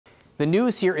The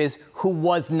news here is who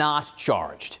was not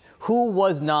charged. Who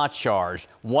was not charged?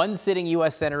 One sitting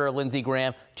U.S. Senator Lindsey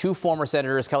Graham, two former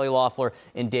senators Kelly Loeffler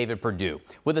and David Perdue.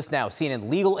 With us now, CNN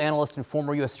legal analyst and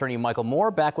former U.S. Attorney Michael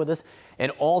Moore back with us,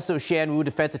 and also Shan Wu,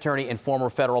 defense attorney and former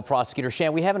federal prosecutor.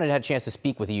 Shan, we haven't had a chance to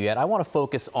speak with you yet. I want to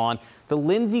focus on the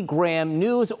Lindsey Graham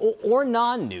news or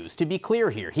non-news. To be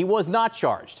clear here, he was not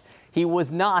charged. He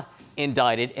was not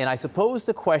indicted. And I suppose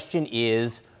the question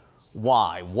is,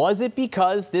 why? Was it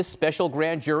because this special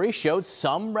grand jury showed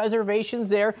some reservations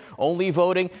there, only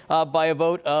voting by a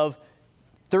vote of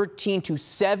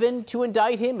 13-7 to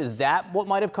indict him? Is that what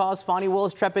might have caused Fani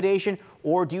Willis trepidation?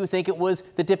 Or do you think it was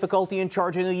the difficulty in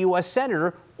charging the U.S.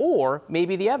 senator, or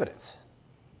maybe the evidence?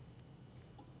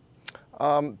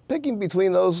 Picking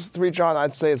between those three, John,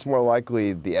 I'd say it's more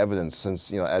likely the evidence,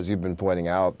 since, as you've been pointing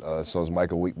out, so as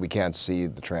Michael, we can't see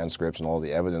the transcripts and all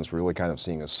the evidence. We're really kind of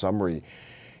seeing a summary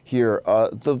here.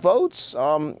 The votes,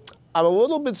 I'm a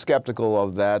little bit skeptical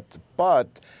of that, but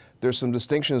there's some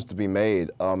distinctions to be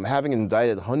made. Having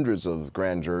indicted hundreds of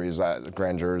grand jurors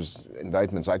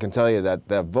indictments, I can tell you that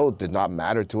that vote did not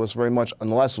matter to us very much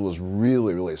unless it was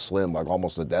really, really slim, like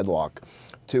almost a deadlock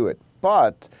to it.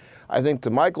 But I think to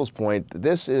Michael's point,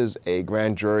 this is a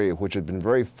grand jury which had been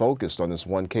very focused on this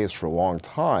one case for a long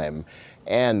time,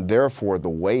 and therefore the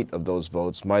weight of those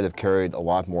votes might have carried a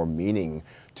lot more meaning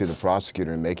to the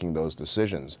prosecutor in making those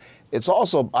decisions. It's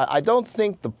also, I don't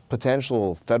think the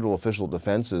potential federal official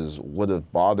defenses would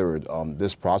have bothered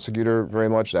this prosecutor very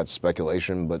much. That's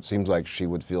speculation, but it seems like she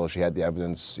would feel she had the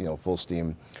evidence, full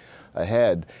steam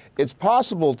ahead. It's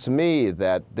possible to me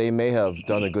that they may have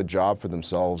done a good job for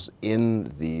themselves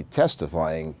in the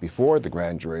testifying before the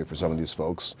grand jury for some of these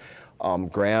folks.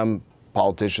 Graham,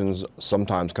 politicians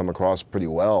sometimes come across pretty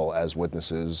well as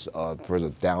witnesses for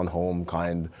the down-home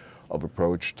kind of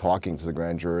approach, talking to the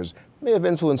grand jurors, may have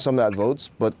influenced some of that votes,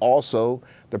 but also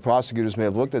the prosecutors may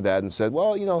have looked at that and said,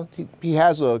 well, he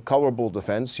has a colorable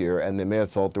defense here, and they may have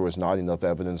felt there was not enough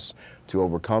evidence to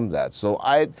overcome that. So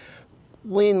I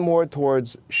lean more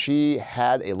towards she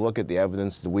had a look at the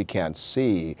evidence that we can't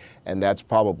see, and that's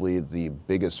probably the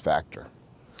biggest factor.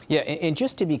 Yeah, and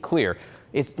just to be clear,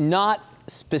 it's not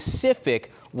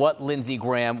specific what Lindsey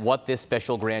Graham, what this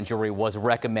special grand jury was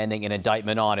recommending an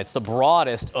indictment on. It's the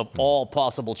broadest of all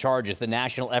possible charges, the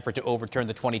national effort to overturn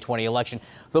the 2020 election.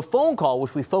 The phone call,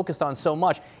 which we focused on so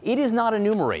much, it is not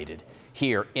enumerated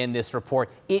here in this report.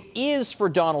 It is for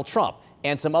Donald Trump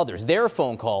and some others. Their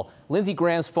phone call, Lindsey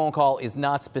Graham's phone call, is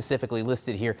not specifically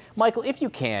listed here. Michael, if you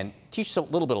can, teach a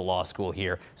little bit of law school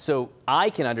here so I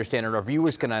can understand and our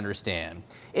viewers can understand.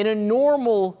 In a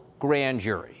normal grand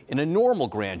jury,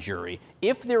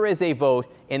 if there is a vote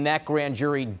and that grand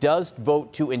jury does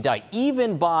vote to indict,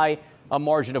 even by a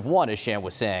margin of one, as Shan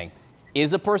was saying,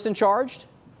 is a person charged?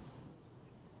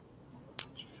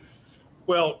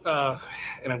 Well,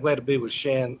 and I'm glad to be with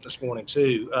Shan this morning,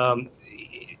 too.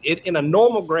 In a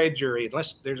normal grand jury,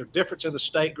 unless there's a difference in the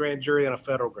state grand jury and a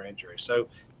federal grand jury. So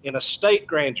in a state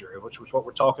grand jury, which was what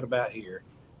we're talking about here,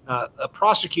 a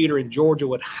prosecutor in Georgia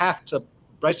would have to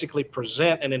basically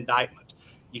present an indictment.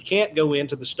 You can't go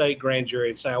into the state grand jury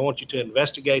and say, I want you to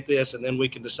investigate this, and then we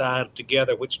can decide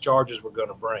together which charges we're going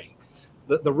to bring.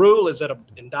 The rule is that an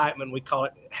indictment, we call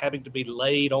it having to be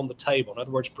laid on the table. In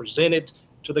other words, presented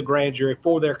to the grand jury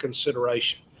for their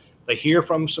consideration. They hear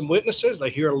from some witnesses.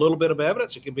 They hear a little bit of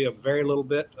evidence. It can be a very little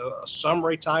bit, a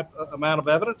summary type amount of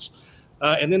evidence,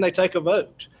 and then they take a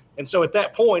vote. And so at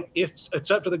that point, it's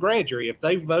up to the grand jury. If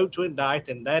they vote to indict,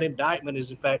 then that indictment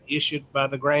is in fact issued by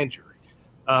the grand jury.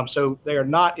 So they are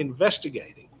not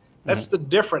investigating. That's the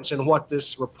difference in what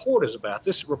this report is about.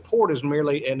 This report is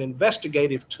merely an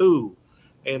investigative tool.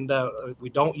 And we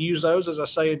don't use those, as I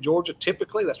say, in Georgia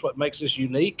typically. That's what makes this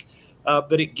unique.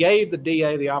 But it gave the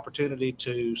DA the opportunity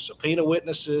to subpoena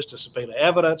witnesses, to subpoena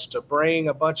evidence, to bring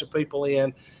a bunch of people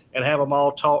in and have them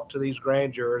all talk to these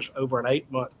grand jurors over an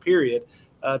 8-month period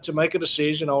to make a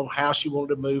decision on how she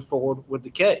wanted to move forward with the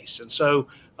case. And so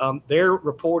their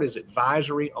report is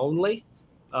advisory only.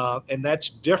 And that's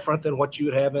different than what you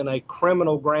would have in a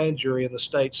criminal grand jury in the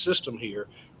state system here.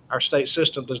 Our state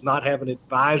system does not have an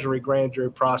advisory grand jury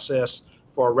process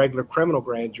for a regular criminal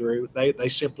grand jury. They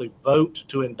simply vote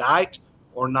to indict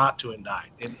or not to indict.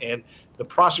 And the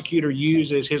prosecutor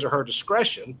uses his or her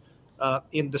discretion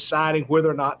in deciding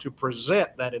whether or not to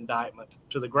present that indictment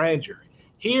to the grand jury.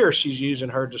 Here, she's using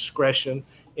her discretion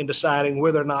in deciding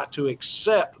whether or not to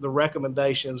accept the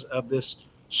recommendations of this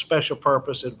special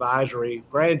purpose advisory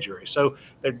grand jury. So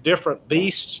they're different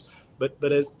beasts, but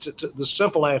the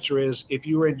simple answer is if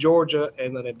you were in Georgia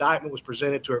and an indictment was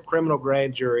presented to a criminal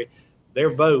grand jury,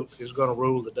 their vote is going to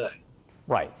rule the day.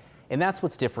 Right. And that's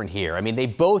what's different here. I mean, they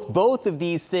both of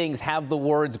these things have the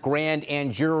words grand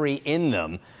and jury in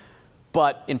them.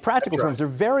 But in practical terms, they're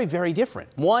very, very different.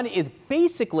 One is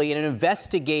basically an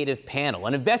investigative panel,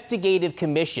 an investigative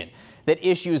commission that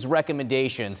issues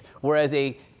recommendations, whereas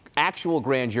a actual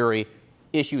grand jury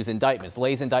issues indictments,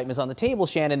 lays indictments on the table,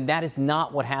 Shannon. That is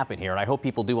not what happened here, and I hope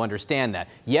people do understand that.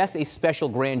 Yes, a special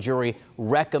grand jury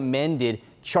recommended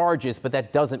charges, but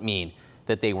that doesn't mean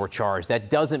that they were charged. That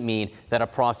doesn't mean that a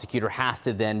prosecutor has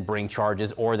to then bring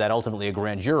charges or that ultimately a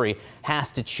grand jury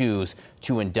has to choose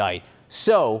to indict.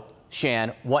 So,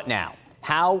 Shan, what now?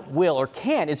 How will or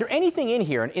can, is there anything in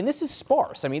here, and this is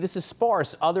sparse, I mean, this is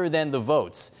sparse other than the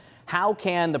votes. How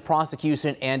can the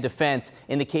prosecution and defense,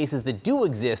 in the cases that do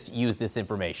exist, use this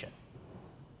information?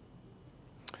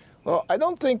 Well, I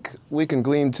don't think we can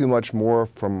glean too much more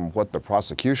from what the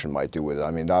prosecution might do with it.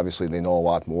 I mean, obviously, they know a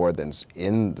lot more than's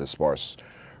in the sparse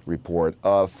report.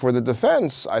 For the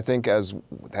defense, I think, as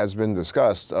has been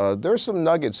discussed, there's some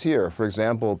nuggets here. For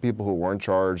example, people who weren't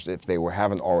charged, if they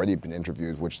haven't already been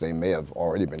interviewed, which they may have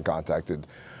already been contacted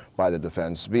by the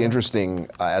defense. It'd be interesting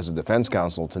as a defense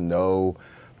counsel to know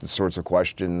the sorts of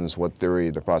questions, what theory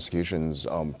the prosecution's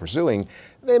pursuing.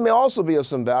 They may also be of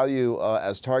some value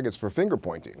as targets for finger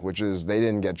pointing, which is they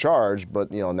didn't get charged,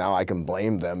 but now I can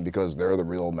blame them because they're the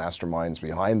real masterminds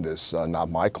behind this,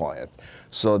 not my client.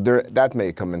 So that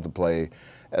may come into play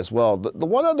as well. The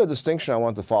one other distinction I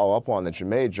want to follow up on that you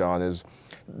made, John, is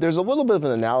there's a little bit of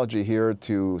an analogy here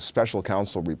to special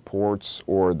counsel reports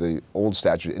or the old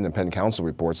statute independent counsel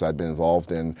reports I've been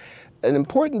involved in. An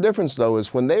important difference, though,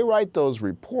 is when they write those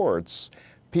reports,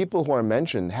 people who are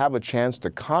mentioned have a chance to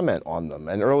comment on them.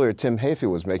 And earlier, Tim Hafey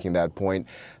was making that point,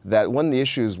 that one of the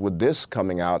issues with this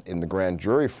coming out in the grand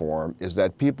jury form is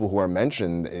that people who are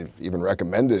mentioned, if even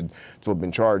recommended to have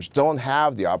been charged, don't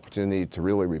have the opportunity to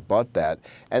really rebut that.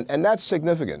 And that's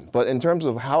significant. But in terms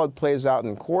of how it plays out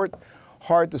in court,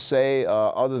 hard to say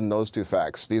other than those two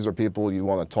facts. These are people you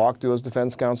want to talk to as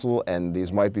defense counsel, and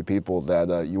these might be people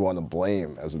that you want to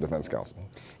blame as a defense counsel.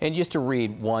 And just to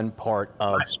read one part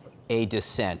of a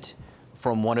dissent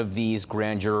from one of these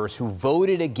grand jurors who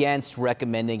voted against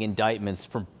recommending indictments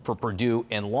for Perdue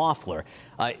and Loeffler.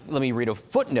 Let me read a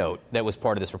footnote that was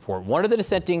part of this report. One of the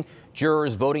dissenting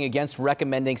jurors voting against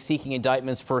recommending seeking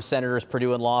indictments for Senators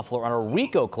Perdue and Loeffler on a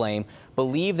RICO claim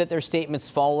believed that their statements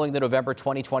following the November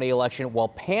 2020 election, while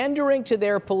pandering to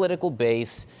their political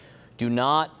base, do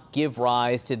not give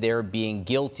rise to their being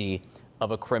guilty of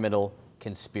a criminal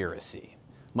conspiracy.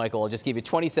 Michael, I'll just give you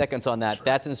 20 seconds on that.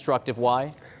 That's instructive.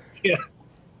 Why? Yeah,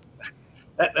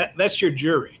 that's your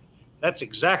jury. That's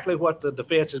exactly what the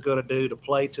defense is going to do to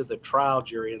play to the trial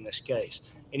jury in this case.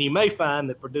 And you may find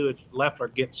that Perdue and Loeffler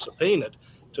get subpoenaed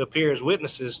to appear as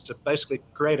witnesses to basically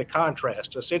create a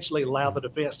contrast, to essentially allow the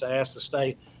defense to ask the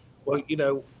state, well,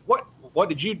 what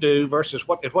did you do versus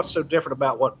what's so different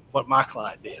about what my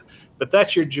client did? But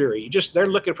that's your jury. They're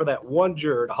looking for that one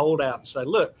juror to hold out and say,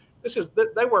 look,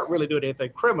 they weren't really doing anything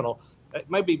criminal. It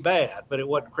may be bad, but it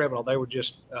wasn't criminal. They were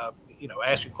just,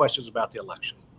 asking questions about the election.